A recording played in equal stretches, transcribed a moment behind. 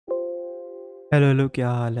Hello hello, क्या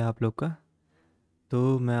हाल है आप लोग का। तो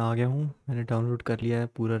मैं आ गया हूँ, मैंने डाउनलोड कर लिया है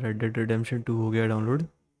पूरा। रेड डेड रिडेम्पशन 2 हो गया डाउनलोड।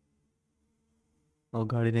 और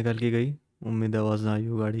गाड़ी निकल के गई। उम्मीद है आवाज़ ना आई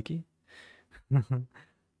हो गाड़ी की।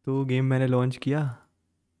 तो गेम मैंने लॉन्च किया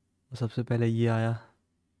और सबसे पहले ये आया,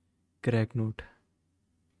 crack note.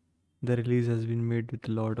 The release has been made with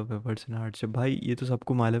lot of efforts and hardship. भाई ये तो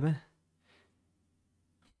सबको मालूम है।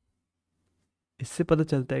 इससे पता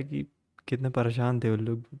चलता है कि कितने परेशान थे वो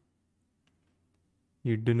लोग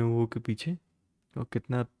ये डिनोवो के पीछे, और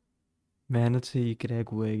कितना मेहनत से ये क्रैक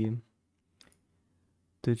हुआ है गेम।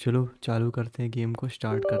 तो चलो चालू करते हैं, गेम को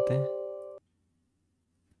स्टार्ट करते हैं।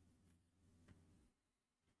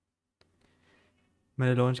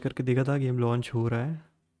 मैंने लॉन्च करके देखा था, गेम लॉन्च हो रहा है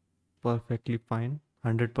परफेक्टली फाइन,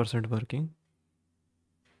 100% वर्किंग।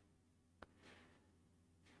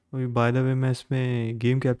 अभी बाय द वे मैं इसमें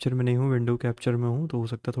गेम कैप्चर में नहीं हूँ, विंडो कैप्चर में हूँ, तो हो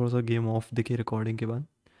सकता है थोड़ा सा गेम ऑफ दिखे रिकॉर्डिंग के बाद।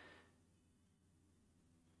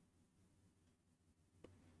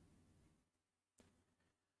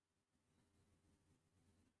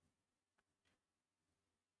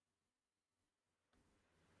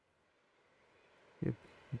 ये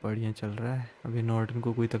बढ़िया चल रहा है। अभी नॉर्टन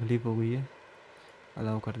को कोई तकलीफ़ हो गई है,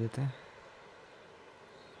 अलाउ कर देते हैं।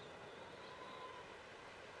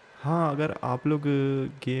 हाँ, अगर आप लोग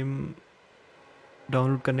गेम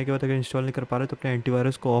डाउनलोड करने के बाद अगर इंस्टॉल नहीं कर पा रहे तो अपने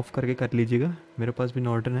एंटीवायरस को ऑफ करके कर लीजिएगा। मेरे पास भी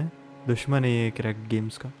नॉर्टन है, दुश्मन है ये क्रैक्ड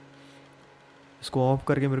गेम्स का। इसको ऑफ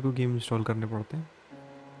करके मेरे को गेम इंस्टॉल करने पड़ते हैं।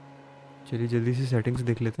 चलिए जल्दी से सेटिंग्स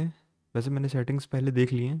देख लेते हैं। वैसे मैंने सेटिंग्स पहले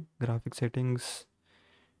देख लिए हैं, ग्राफिक सेटिंग्स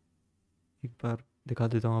एक बार दिखा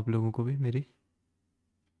देता हूँ आप लोगों को भी मेरी।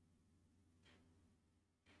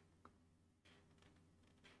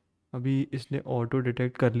 अभी इसने ऑटो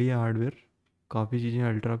डिटेक्ट कर लिया हार्डवेयर, काफ़ी चीज़ें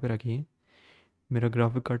अल्ट्रा पे रखी हैं। मेरा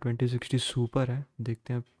ग्राफिक कार्ड 2060 सुपर है,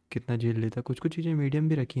 देखते हैं अब कितना झेल लेता है। कुछ कुछ चीज़ें मीडियम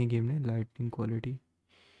भी रखी हैं गेम ने, लाइटिंग क्वालिटी।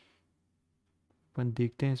 अपन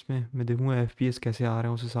देखते हैं इसमें, मैं देखूँगा एफपीएस कैसे आ रहे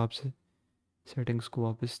हैं, उस हिसाब से सेटिंग्स को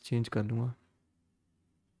वापस चेंज कर लूँगा।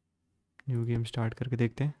 न्यू गेम स्टार्ट करके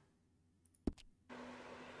देखते हैं।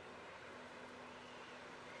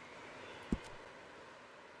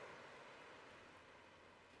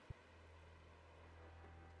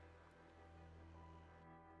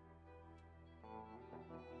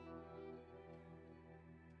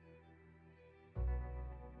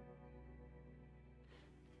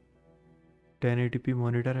 टेन एटी पी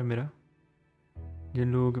मॉनिटर है मेरा।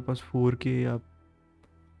 जिन लोगों के पास 4K या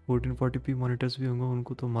 1440p मॉनिटर्स भी होंगे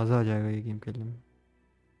उनको तो मज़ा आ जाएगा ये गेम खेलने में।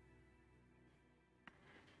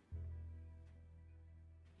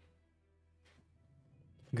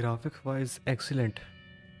 Graphics wise excellent.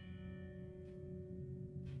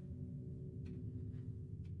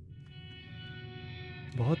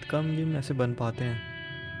 बहुत कम गेम ऐसे बन पाते हैं,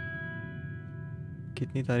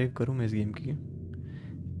 कितनी तारीफ़ करूँ मैं इस गेम की।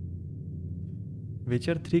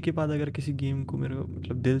 विचर 3 के बाद अगर किसी गेम को मेरे को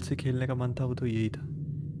मतलब दिल से खेलने का मन था वो तो यही था।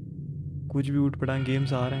 कुछ भी ऊट पटांग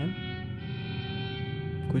गेम्स आ रहे हैं,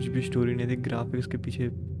 कुछ भी स्टोरी नहीं थी, ग्राफिक्स के पीछे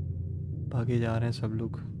भागे जा रहे हैं सब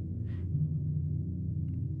लोग।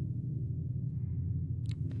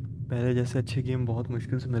 पहले जैसे अच्छे गेम बहुत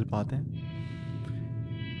मुश्किल से मिल पाते हैं।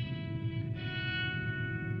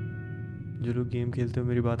 जो लोग गेम खेलते हो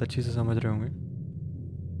मेरी बात अच्छे से समझ रहे होंगे।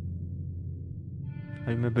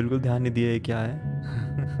 अभी मैं बिल्कुल ध्यान नहीं दिया ये क्या है।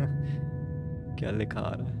 क्या लिखा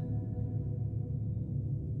आ रहा है।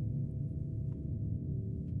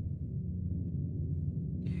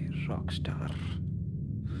 ये rock star.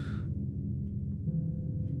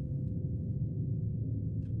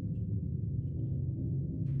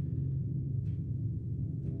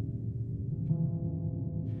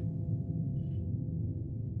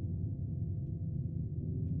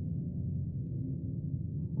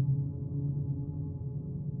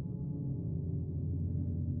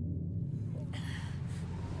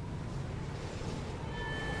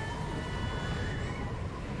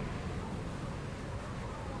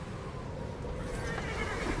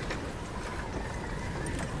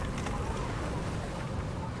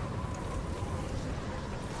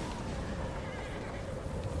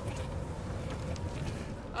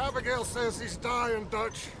 Abigail says he's dying,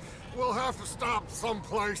 Dutch. We'll have to stop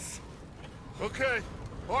someplace. Okay.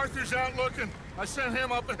 Arthur's out looking. I sent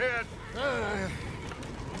him up ahead.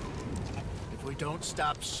 If we don't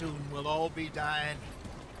stop soon, we'll all be dying.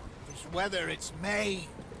 This weather, it's May.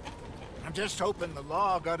 I'm just hoping the law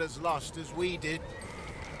got as lost as we did.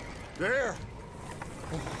 There.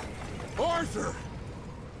 Arthur!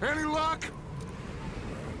 Any luck?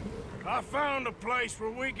 I found a place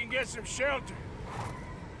where we can get some shelter.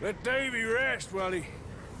 Let Davy rest while he...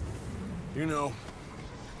 You know.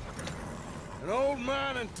 An old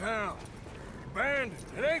mining town. abandoned.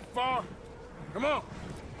 It ain't far. Come on.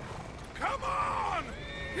 Come on!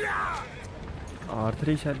 Yeah! Arthur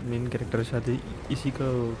ही शायद main character शायद इसी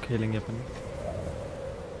को खेलेंगे अपन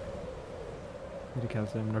मेरे ख्याल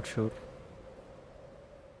से। I am not sure.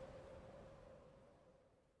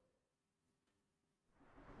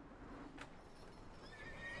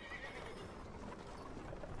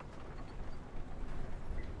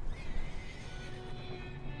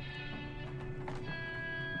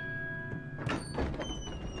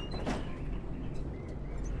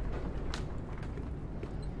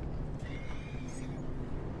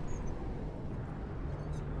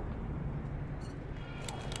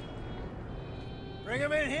 Bring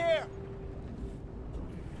him in here!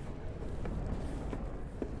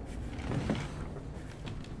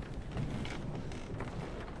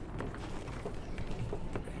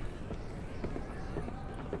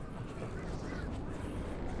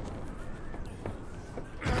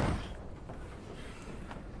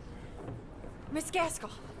 Miss Gaskell,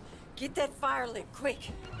 get that fire lit,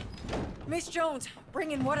 quick. Miss Jones,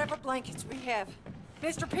 bring in whatever blankets we have.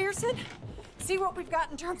 Mr. Pearson, see what we've got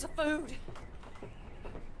in terms of food.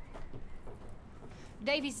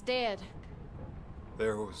 Davy's dead.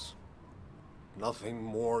 There was nothing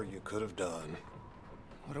more you could have done.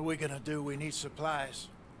 What are we gonna do? We need supplies.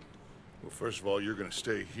 Well, first of all, you're gonna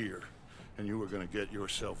stay here, and you were gonna get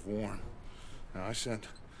yourself warm. Now, I sent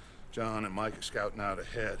John and Micah scouting out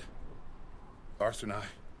ahead. Arthur and I,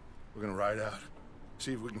 we're gonna ride out,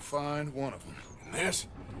 see if we can find one of them. And this,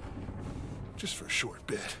 just for a short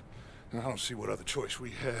bit. And I don't see what other choice we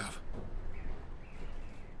have.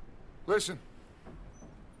 Listen.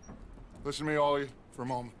 Listen to me, all of you, for a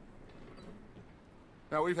moment.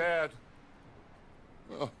 Now, we've had,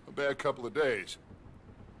 well, a bad couple of days.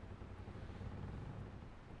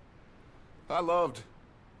 I loved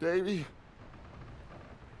Davy,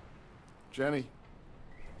 Jenny,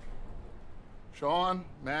 Sean,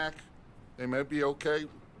 Mac. They may be okay.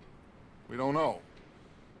 We don't know.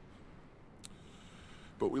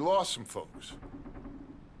 But we lost some folks.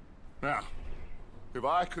 Now, if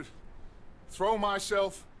I could throw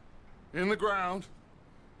myself in the ground,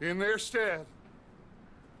 in their stead,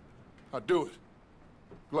 I'd do it,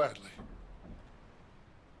 gladly.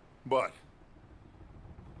 But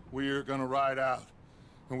we're gonna ride out,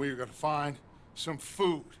 and we're gonna find some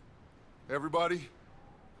food. Everybody,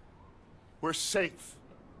 we're safe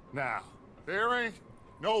now. There ain't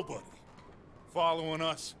nobody following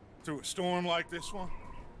us through a storm like this one.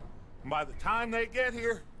 And by the time they get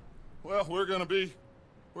here, well, we're gonna be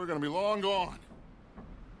long gone.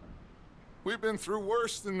 We've been through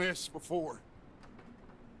worse than this before.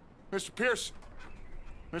 Mr. Pearson,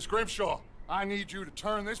 Miss Grimshaw, I need you to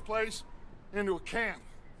turn this place into a camp.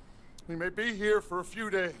 We may be here for a few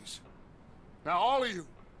days. Now, all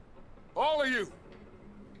of you,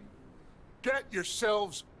 get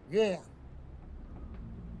yourselves warm.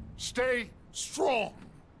 Stay strong.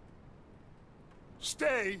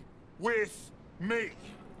 Stay with me.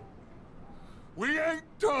 We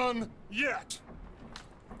ain't done yet.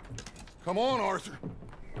 Come on, Arthur.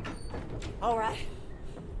 All right.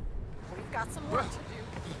 We've got some work to do.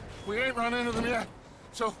 We ain't run into them yet,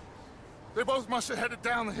 so they both must have headed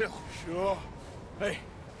down the hill. Sure. Hey,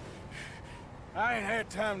 I ain't had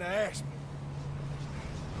time to ask.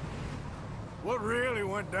 What really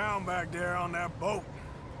went down back there on that boat?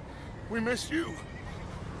 We missed you.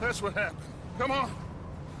 That's what happened. Come on.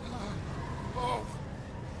 Oh.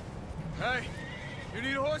 Hey, you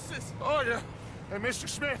need horses? Oh, yeah. Hey, Mr.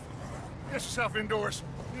 Smith, get yourself indoors.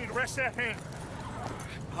 You need to rest that hand.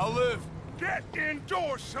 I'll live. Get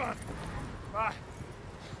indoors, son.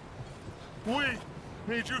 We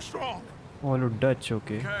need you strong. All Dutch,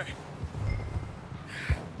 okay. Okay.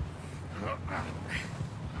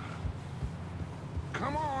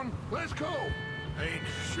 Come on, let's go. Ain't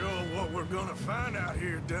sure what we're gonna find out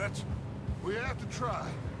here, Dutch. We have to try.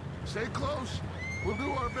 Stay close. We'll do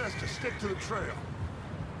our best to stick to the trail.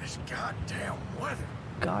 This goddamn weather.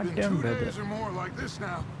 Goddamn Been 2 weather. days or more like this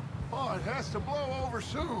now. Oh, it has to blow over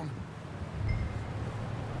soon.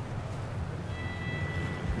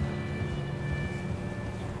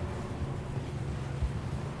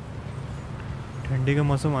 ठंडी का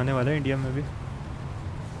मौसम आने वाला है India में भी।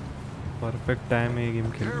 Perfect time है ये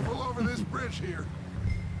गेम खेलने। Careful over this bridge here.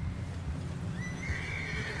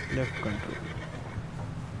 Left control.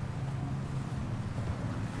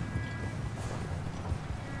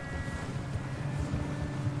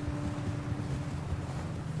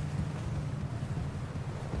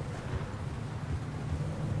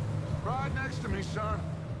 Ride next to me, son.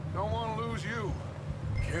 Don't want to lose you.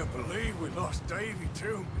 Can't believe we lost Davy,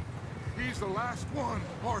 too. He's the last one,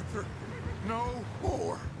 Arthur. no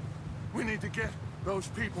more. We need to get those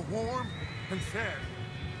people warm and fed.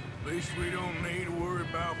 At least we don't need to worry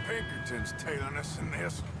about Pinkertons tailing us in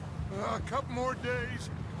this. A couple more days,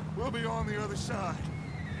 we'll be on the other side.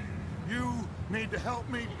 You need to help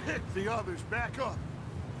me pick the others back up.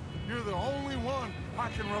 You're the only one I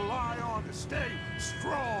can rely on to stay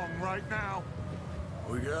strong right now.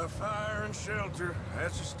 We got fire and shelter.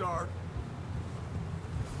 That's a start.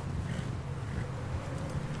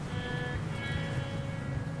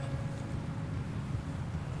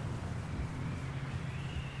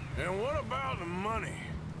 And what about the money?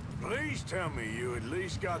 Please tell me you at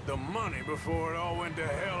least got the money before it all went to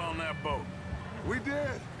hell on that boat. We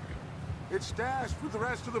did. It's stashed with the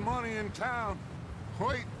rest of the money in town.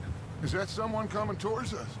 Wait, is that someone coming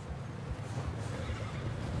towards us?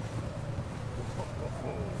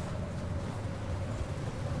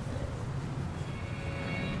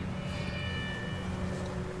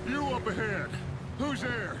 You up ahead. Who's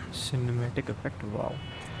there? Cinematic effect, wow.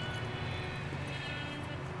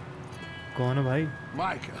 कौन है भाई?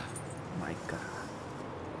 Micah. Micah.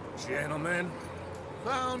 Gentlemen,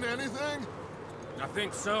 Found anything? I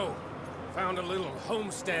think so. Found a little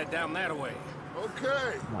homestead down that way.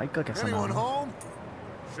 Okay. Micah कैसा Anyone नाम है? home?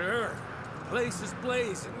 Sure. Place is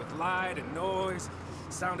blazing with light and noise.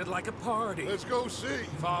 Sounded like a party. Let's go see.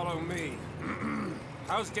 Follow me.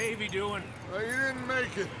 How's Davy doing? You didn't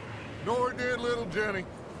make it. Nor did little Jenny.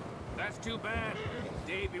 That's too bad.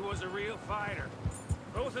 Davy was a real fighter.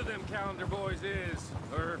 Both of them calendar boys is,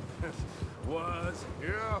 or was.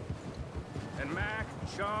 Yeah, And Mac,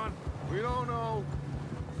 Sean, we don't know.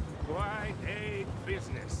 quite a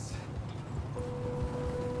business.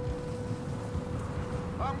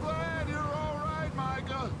 I'm glad you're all right,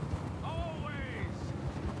 Micah. Always.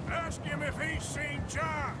 ask him if he's seen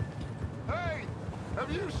John. Hey,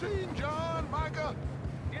 have you seen John, Micah?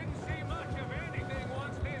 Didn't see much of anything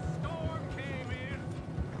once this storm came in.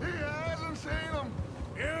 He hasn't seen him.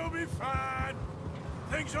 He'll be fine.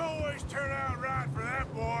 Things always turn out right for that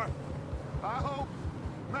boy. I hope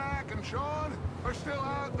Mac and Sean are still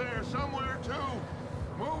out there somewhere, too.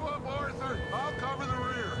 Move up, Arthur. I'll cover the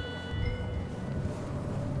rear.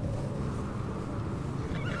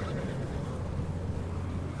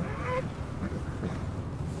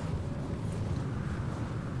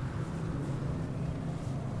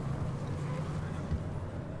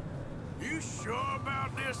 You sure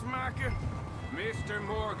about this, Micah? Mr.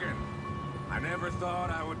 Morgan, I never thought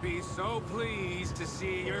I would be so pleased to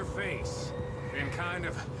see your face. Been kind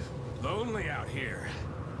of lonely out here.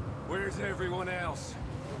 Where's everyone else?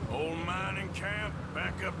 Old mining camp,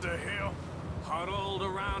 back up the hill. Huddled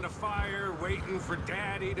around a fire, waiting for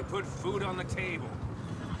Daddy to put food on the table.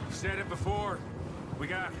 I've said it before, we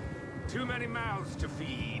got too many mouths to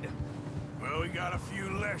feed. Well, we got a few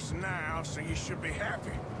less now, so you should be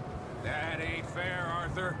happy. That ain't fair,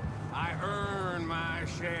 Arthur. I earn my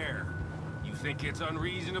share. You think it's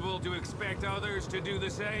unreasonable to expect others to do the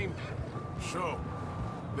same? So,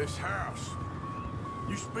 this house.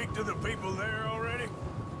 You speak to the people there already?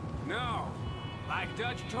 No. Like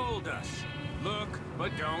Dutch told us. Look,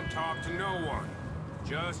 but don't talk to no one.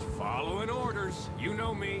 Just following orders. You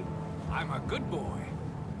know me. I'm a good boy.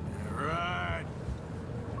 Right.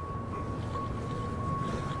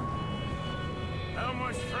 How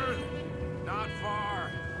much further? Not far.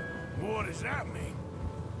 What does that mean?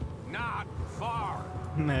 Not far.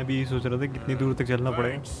 मैं भी यही सोच रहा था कितनी दूर तक चलना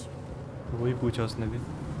पड़ेगा. Thanks. वही पूछा उसने भी.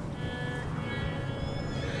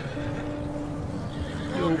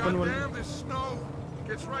 ये Oh, open world goddamn, this snow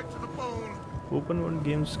gets right to the bone. Open world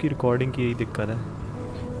games की रिकॉर्डिंग की यही दिक्कत है.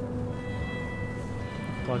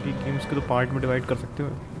 बाकी गेम्स के तो पार्ट में डिवाइड कर सकते हो.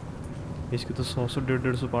 इसके तो 100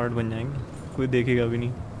 150 पार्ट बन जाएंगे. कोई देखेगा भी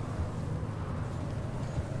नहीं.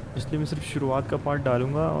 इसलिए मैं सिर्फ शुरुआत का पार्ट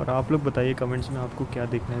डालूंगा और आप लोग बताइए कमेंट्स में आपको क्या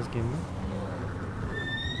देखना है इस गेम में.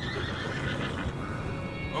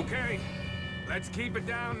 Okay, let's keep it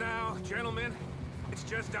down now, gentlemen. It's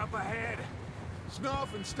just up ahead.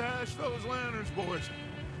 Snuff and stash those lanterns, boys.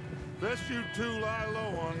 Best you two lie low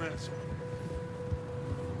on this.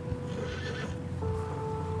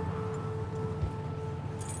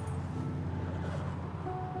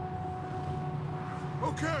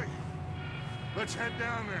 Okay, let's head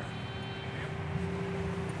down there.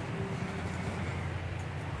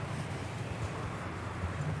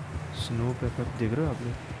 Snow पे effect देख रहे हो आप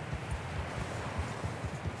लोग.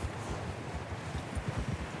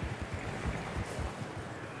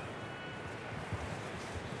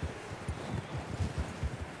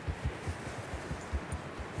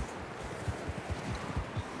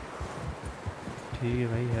 ठीक है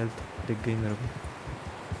भाई, health दिख गई मेरे को.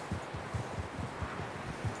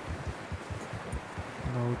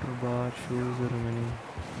 outer bar shows the remaining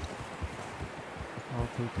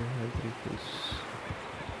half of the health refills.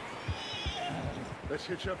 Let's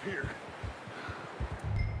hitch up here.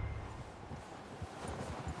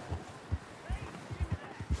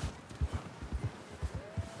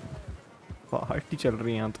 Party चल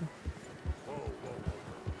रही है यहाँ तो.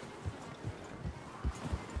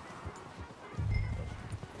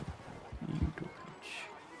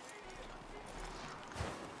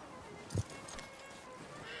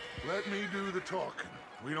 Let me do the talking.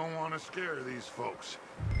 We don't want to scare these folks.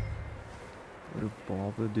 अरे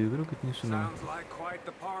बाप रे देख रहे हो कितनी सुना. Sounds like quite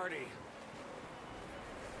the party.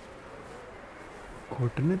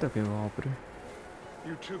 घुटने तक है वहाँ पर.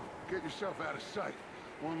 You two, get yourself out of sight.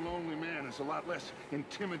 One lonely man is a lot less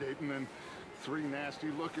intimidating than three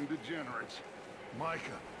nasty-looking degenerates.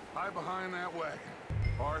 Micah, hide behind that wagon.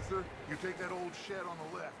 Arthur, you take that old shed on the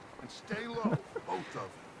left and stay low, both of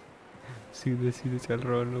you. सीधे सीधे चल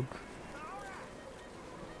रहा है लोग.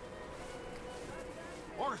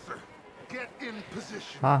 Arthur, get in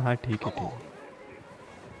position. हाँ हाँ ठीक है ठीक.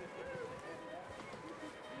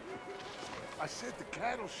 I said the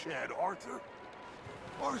cattle shed, Arthur.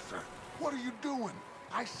 Arthur, what are you doing?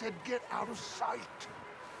 I said get out of sight.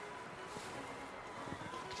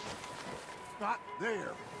 Not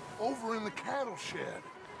there. Over in the cattle shed.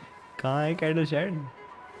 कहाँ है cattle shed?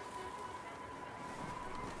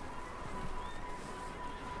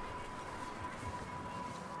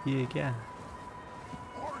 ये क्या?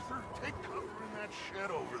 Arthur, take cover in that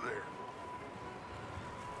shed over there.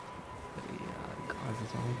 अरे यार कहाँ से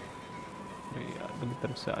जाऊँ? अरे यार मेरी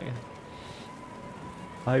तरफ से आ गया.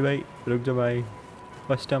 भाई रुक जा भाई.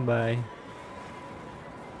 फर्स्ट टाइम भाई.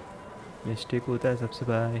 मिस्टेक होता है सबसे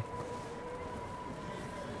भाई.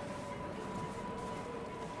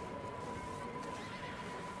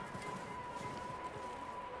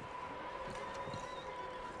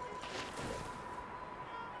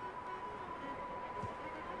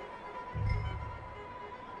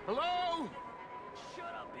 Hello?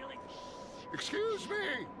 Shut up, Billy. Excuse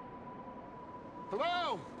me.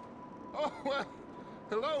 Hello? Oh, well,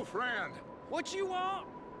 hello, friend. What you want?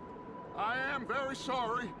 I am very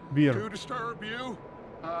sorry Beer. to disturb you.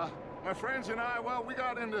 My friends and I, well, we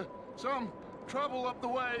got into some trouble up the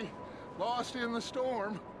way, lost in the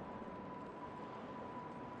storm.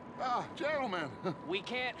 Gentlemen. We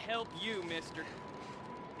can't help you, mister.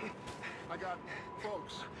 I got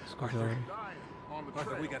folks Arthur. dying on the Arthur,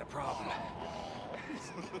 trail. we got a problem.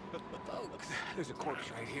 Folks, there's a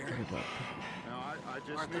corpse right here. Now, I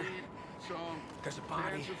just Arthur, need some there's a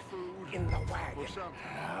body cans of food in the or wagon.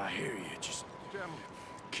 something. I hear you. Just Gentlemen.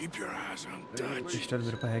 keep your eyes on Dutch. Pistol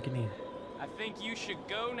मेरे पास है कि नहीं? I think you should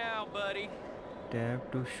go now, buddy.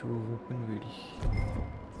 Tap to show weapon wheel.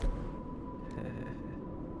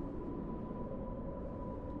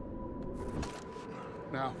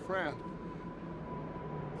 Now, friend,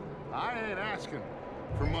 I ain't asking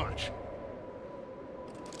for much.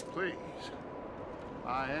 Please,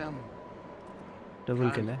 I am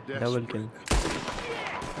Double kill है. Double kill.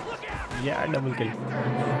 Yeah, double kill.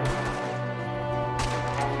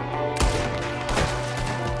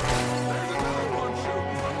 There's another one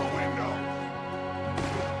shooting from the window.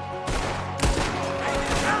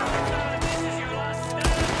 This is your last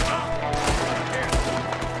stand.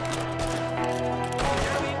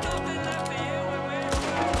 There'll be nothing left for you when we're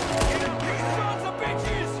through. These sons of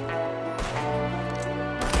bitches!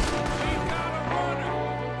 We've got a runner.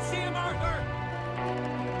 See him, Arthur?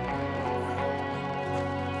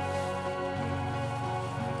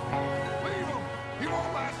 Leave him. He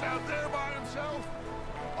won't last out there by himself.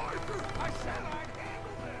 Arthur, I said I'd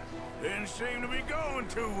handle this. Didn't seem to be going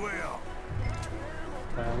too well.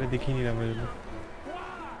 आगे दिख ही नहीं रहा मुझे.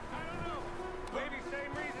 Maybe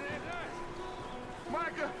same reason as us.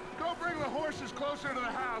 Micah, go bring the horses closer to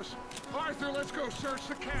the house. Arthur, let's go search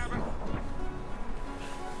the cabin.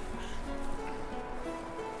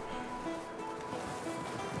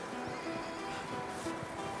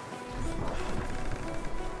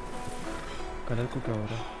 Colour को क्या हो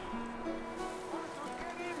रहा है?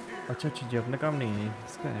 अच्छा चीज़ अपना काम नहीं है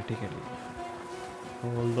इसका है. ठीक है.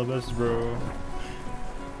 All the best bro.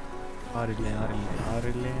 आ रही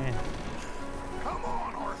ले. Come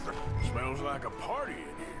on, Arthur. Smells like a party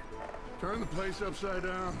in here. Turn the place upside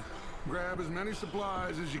down. Grab as many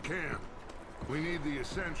supplies as you can. We need the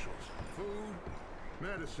essentials. Food,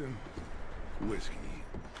 medicine, whiskey.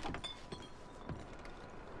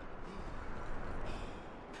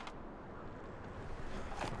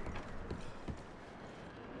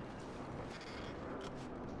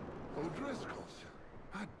 O'Driscoll's.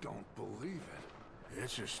 I don't believe it.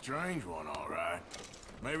 It's a strange one, all right.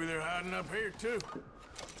 Maybe they're hiding up here, too.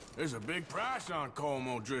 There's a big price on Colm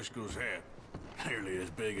O'Driscoll's head. Nearly as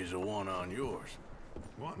big as the one on yours.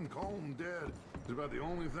 Wanting Colm dead is about the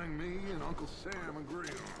only thing me and Uncle Sam agree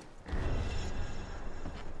on.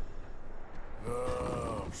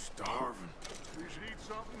 Oh, I'm starving. You should eat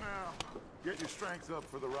something now. Get your strength up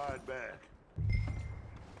for the ride back.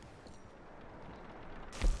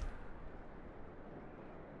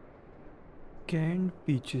 Canned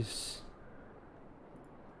peaches,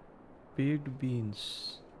 baked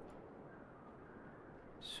beans,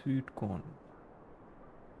 sweet corn.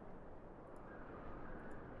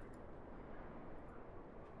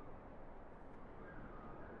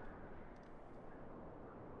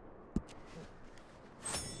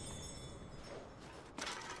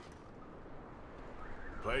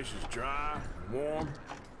 Place is dry, warm.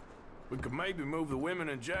 We could maybe move the women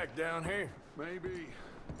and Jack down here. Maybe.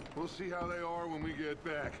 We'll see how they are when we get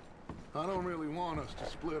back. I don't really want us to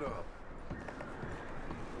split up.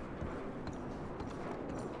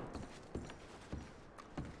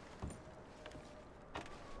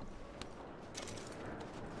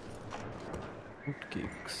 Fruit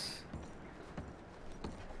cakes.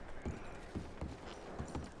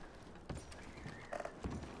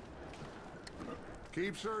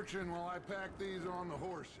 Keep searching while I pack these on the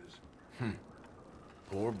horses.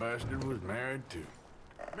 Poor bastard was married too.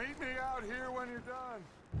 Meet me out here when you're done.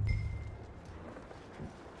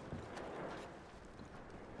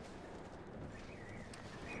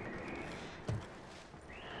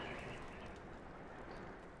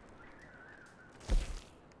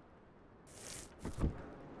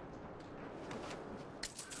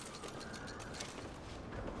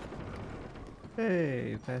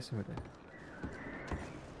 Hey, पैसे मिले.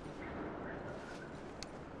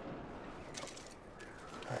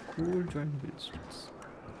 Cool joint bills.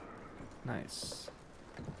 Nice.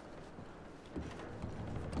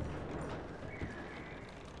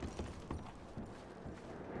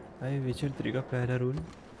 भाई विचर 3 का पहला rule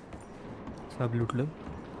सब लूट लो,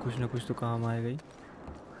 कुछ ना कुछ तो काम आएगा ही.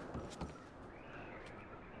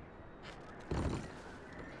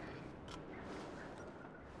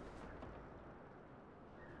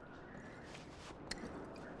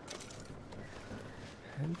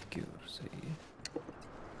 हेल्थ क्योर सही है.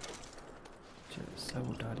 चल सब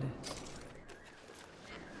उठा ले.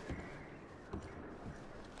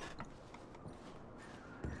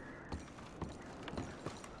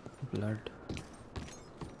 ब्लड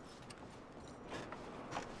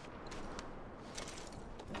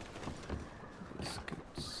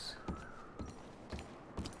बिस्किट्स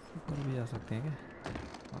ऊपर भी जा सकते हैं क्या?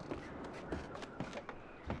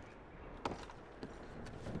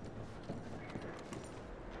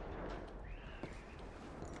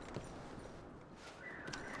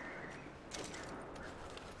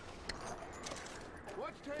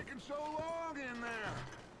 What's taking so long in there?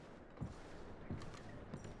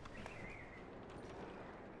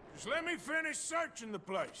 Just let me finish searching the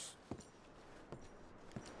place.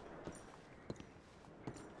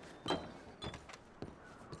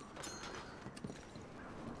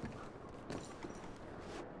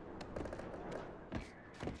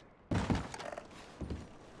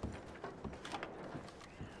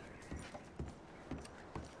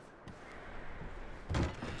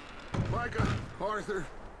 Micah, Arthur,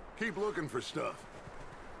 keep looking for stuff.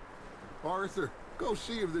 Arthur, go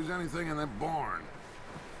see if there's anything in that barn.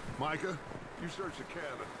 Micah, you search the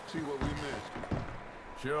cabin, see what we missed.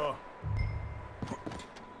 Sure.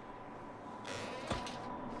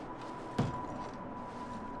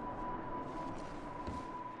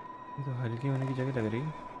 ये तो हल्की होने की जगह लग रही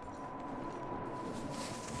है.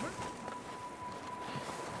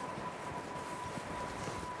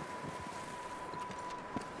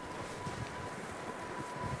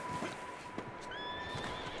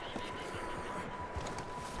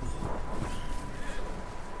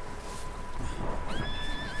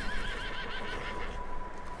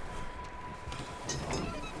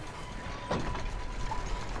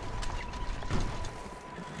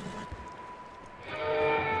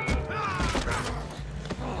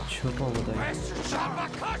 छुपा बताइए. Bastard shot my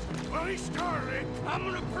cousin! Well, he started it. I'm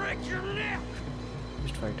gonna break your neck!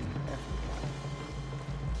 Just fight.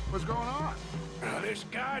 What's going on? Now, this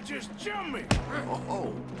guy just jumped me.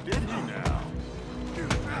 Oh, did he now?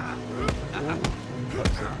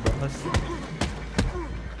 बस.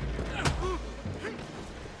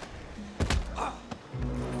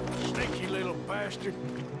 Sneaky little bastard.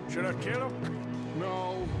 Should I kill him?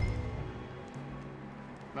 No.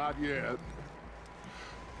 Not yet.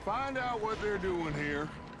 Find out what they're doing here,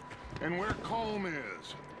 and where Colm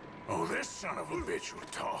is. Oh, this son of a bitch will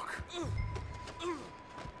talk.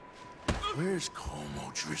 Where's Colm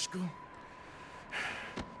O'Driscoll?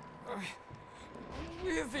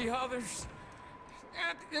 with the others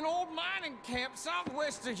at an old mining camp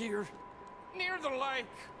southwest of here, near the lake.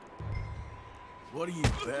 What are you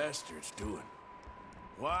bastards doing?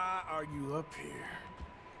 Why are you up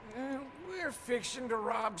here? We're fixing to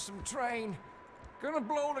rob some train. Gonna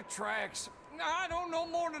blow the tracks. I don't know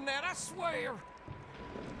more than that, I swear.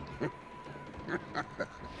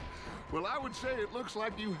 Well, I would say it looks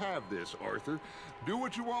like you have this, Arthur. Do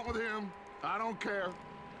what you want with him. I don't care.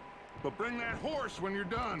 But bring that horse when you're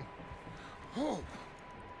done. Oh.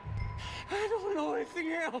 I don't know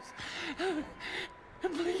anything else.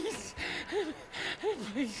 Please.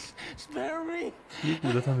 Please, spare me. ये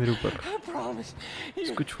कूदा था मेरे ऊपर. I promise.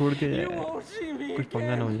 इसको छोड़ के You won't see me कुछ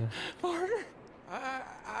पंगा ना हो जाए. Partner,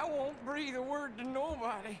 I won't breathe a word to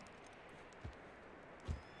nobody.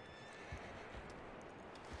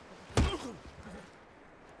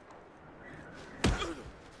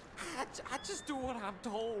 I just do what I'm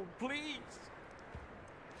told, please.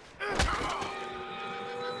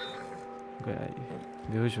 गया ये.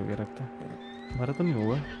 बेहोश हो गया लगता है. हमारा तो नहीं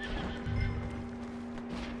होगा.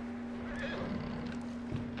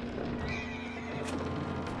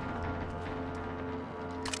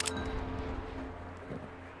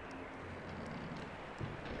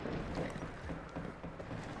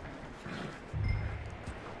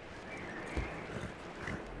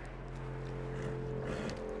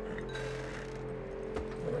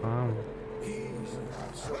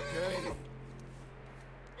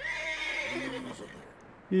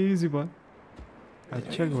 Easy boy.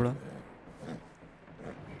 अच्छा घोड़ा.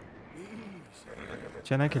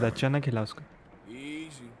 चना खिला उसको.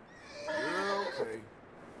 Easy. You're okay.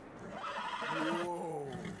 Whoa.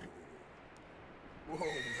 Whoa.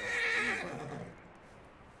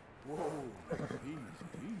 Whoa. Easy.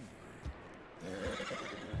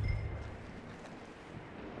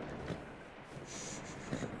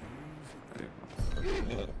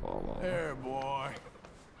 There, boy.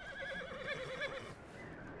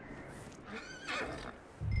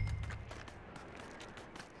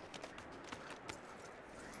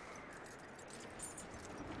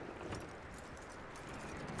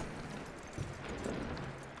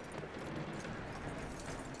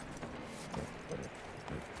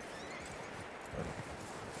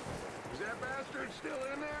 Still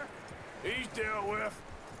in there? He's dealt with.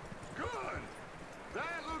 Good.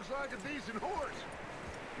 That looks like a decent horse.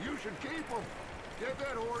 You should keep him. Get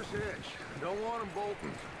that horse hitched. Don't want him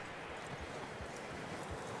bolting.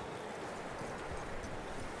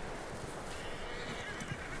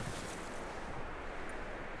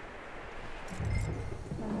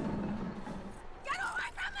 Get away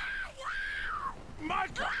from me!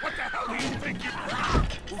 Micah, what the hell do you think you...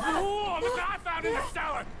 Oh, look what I found in the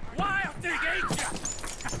cellar! Wild thing, ain't ya?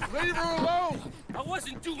 Leave her alone! I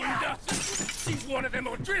wasn't doing nothing. She's one of them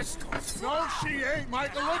O'Driscolls. No, she ain't,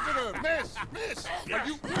 Michael. Look at her. Miss! Are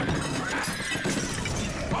you...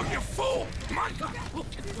 Oh, you fool! Michael!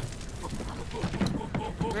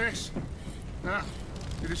 Miss, now,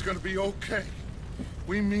 it is gonna be okay.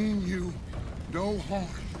 We mean you no harm.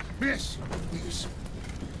 Miss!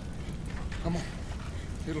 Come on.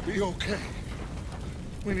 It'll be okay.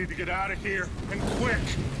 We need to get out of here, and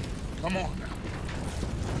quick. Come on now.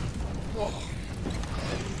 Oh.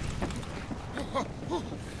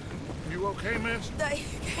 You okay, miss? They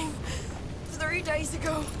came 3 days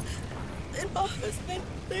ago. And my husband,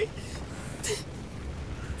 they...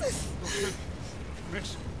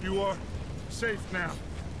 Miss, you are safe now.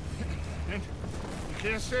 And you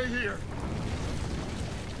can't stay here.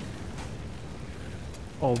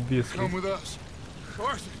 Obviously. Come with us.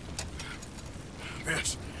 Arthur.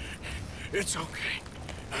 Miss, it's okay.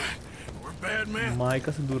 We're bad men.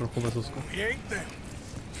 Mica से दूर रखो बस उसको. We ain't them.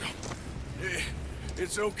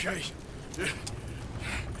 It's okay.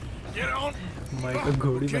 Get on. Mica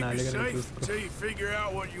घोड़ी Keep बना you लेगा नहीं तो safe उसको. until you figure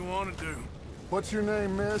out what you want to do. What's your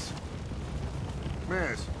name, miss?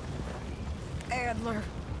 Miss. Adler.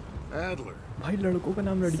 Adler. भाई लड़कों का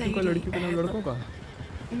नाम लड़कियों का, लड़कियों का नाम लड़कों का.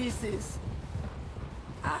 Mrs.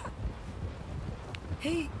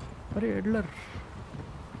 He अरे एडलर.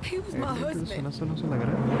 was my husband. सुना सा लग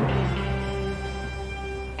रहा है.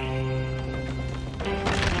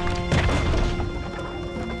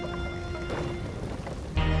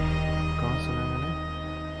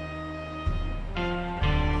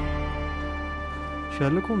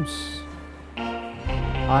 Sherlock Holmes.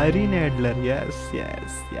 Irene Adler, yes,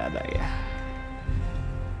 याद आ गया.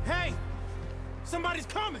 Hey! Somebody's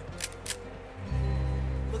coming!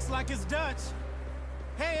 Looks like it's Dutch.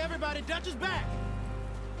 Hey, everybody, Dutch is back!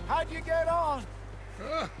 How'd you get on?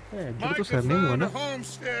 Adler Mike तो had सरनेम हुआ found ना. a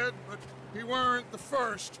homestead, but he weren't the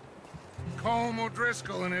first. Colm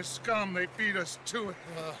O'Driscoll and his scum, they beat us to it.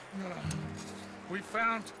 We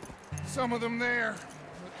found some of them there,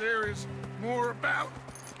 but there is more about,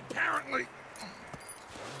 apparently.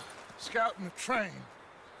 Scouting the train.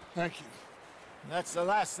 Thank you. That's the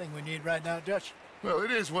last thing we need right now, Dutch. Well, it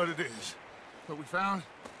is what it is. But we found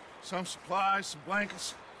some supplies, some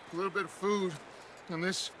blankets, a little bit of food, and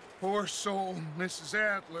this poor soul, Mrs.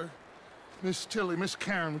 Adler, Miss Tilly, Miss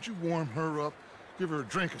Karen, would you warm her up? Give her a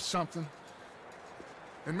drink or something?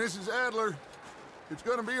 And Mrs. Adler, it's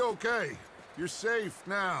gonna be okay. You're safe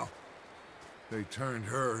now. They turned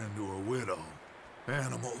her into a widow.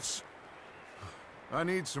 Animals. I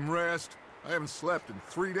need some rest. I haven't slept in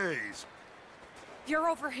 3 days. You're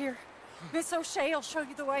over here. Miss O'Shea will show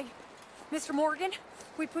you the way. Mr. Morgan,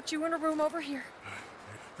 we put you in a room over here.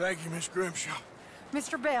 Thank you, Miss Grimshaw.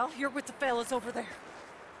 Mr. Bell, you're with the fellas over there.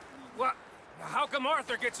 What? How come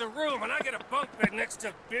Arthur gets a room and I get a bunk bed next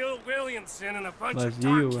to Bill Williamson and a bunch बस of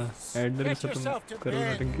यही होगा darkies? Adler Get खत्म yourself to करो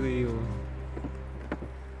bed. नटंकी तो यही होगा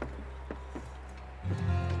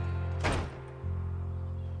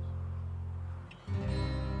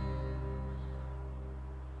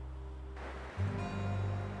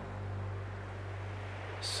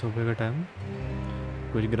सुबह का टाइम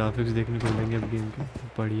कुछ ग्राफिक्स देखने को मिलेंगे अब गेम के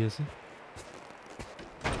बढ़िया से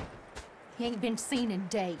He ain't been seen in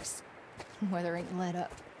days. Weather ain't let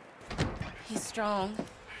up. He's strong,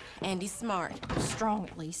 and he's smart. Strong,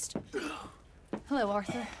 at least. Hello,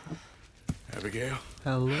 Arthur. Abigail?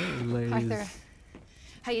 hello ladies Arthur,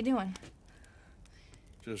 how you doing?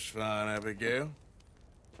 Just fine, Abigail.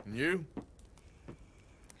 And you?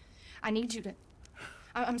 I need you to...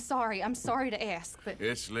 I'm sorry to ask, but...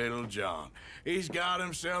 It's little John. He's got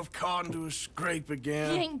himself caught into a scrape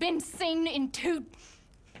again. He ain't been seen in 2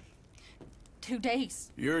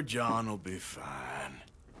 days. Your John will be fine.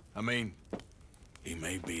 I mean, he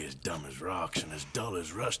may be as dumb as rocks and as dull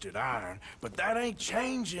as rusted iron, but that ain't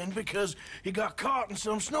changing because he got caught in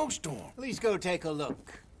some snowstorm. Please go take a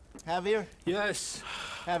look. Javier? Yes.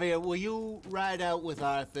 Javier, will you ride out with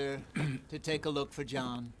Arthur to take a look for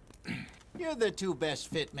John? You're the 2 best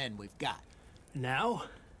fit men we've got. Now?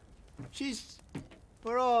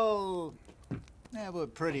 We're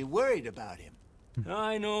pretty worried about him.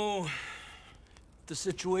 I know. The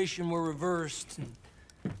situation were reversed. And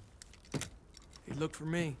he looked for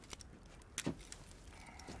me.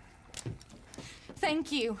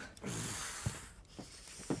 Thank you.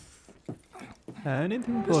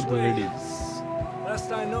 anything for the ladies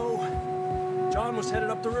Last I know, John was headed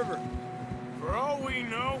up the river. For all we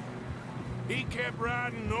know, he kept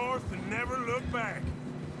riding north and never looked back.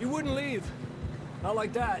 He wouldn't leave. Not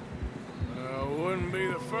like that. Wouldn't be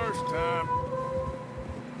the first time.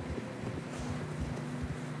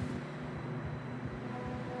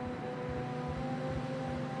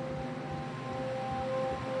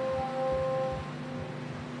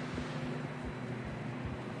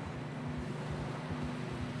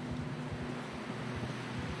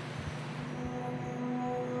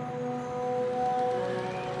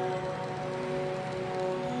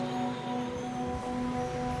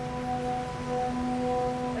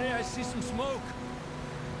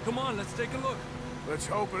 Come on, let's take a look. Let's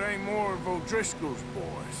hope it ain't more of O'Driscoll's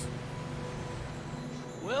boys.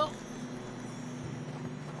 Well...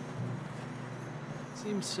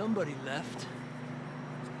 seems somebody left.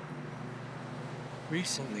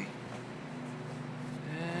 Recently.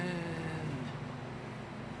 And...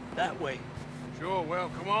 that way. Sure, well,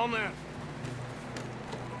 come on then.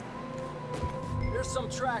 There's some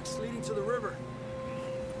tracks leading to the river.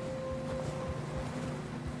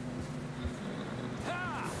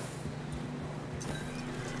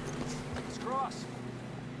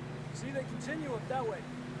 See, they continue up that way.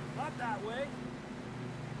 Not that way.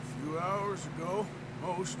 A few hours ago,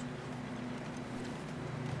 most.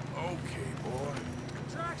 Okay, boy.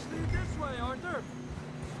 The tracks lead this way, Arthur.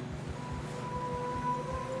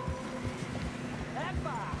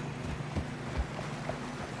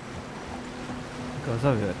 goes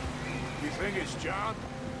over there You think it's John?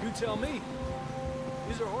 You tell me.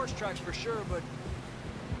 These are horse tracks for sure, but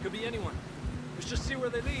could be anyone. Let's just see where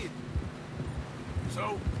they lead.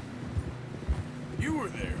 So, you were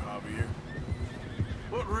there, Javier.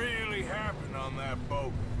 What really happened on that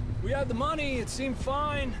boat? We had the money, it seemed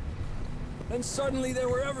fine. Then suddenly they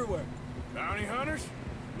were everywhere. Bounty hunters?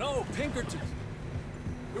 No, Pinkertons.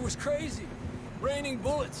 It was crazy. Raining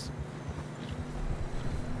bullets.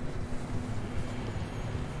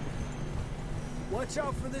 Watch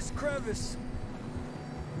out for this crevice.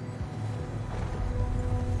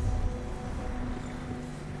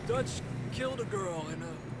 Dutch killed a girl in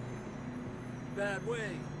a bad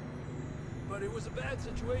way. But it was a bad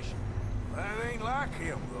situation. That ain't like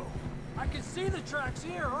him, though. I can see the tracks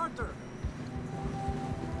here, aren't there?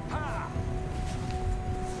 Ha!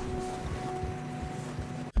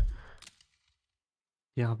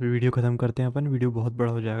 यहाँ पे video ख़त्म करते हैं अपन, video बहुत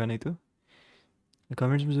बड़ा हो जाएगा नहीं तो।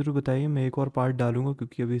 कमेंट्स में ज़रूर बताइए, मैं एक और पार्ट डालूंगा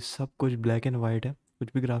क्योंकि अभी सब कुछ ब्लैक एंड वाइट है, कुछ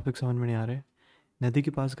भी ग्राफिक्स समझ में नहीं आ रहे। नदी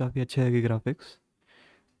के पास काफ़ी अच्छे है ग्राफिक्स,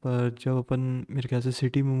 पर जब अपन मेरे ख्याल से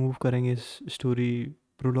सिटी में मूव करेंगे, स्टोरी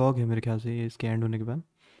प्रोलॉग है मेरे ख्याल से ये, इसके एंड होने के बाद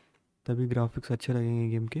तभी ग्राफिक्स अच्छे लगेंगे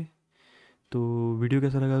गेम के। तो वीडियो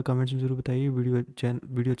कैसा लगा कमेंट्स में ज़रूर बताइए।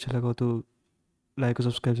 वीडियो अच्छा लगा हो तो लाइक और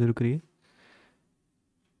सब्सक्राइब ज़रूर करिए।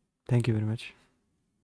 Thank you very much.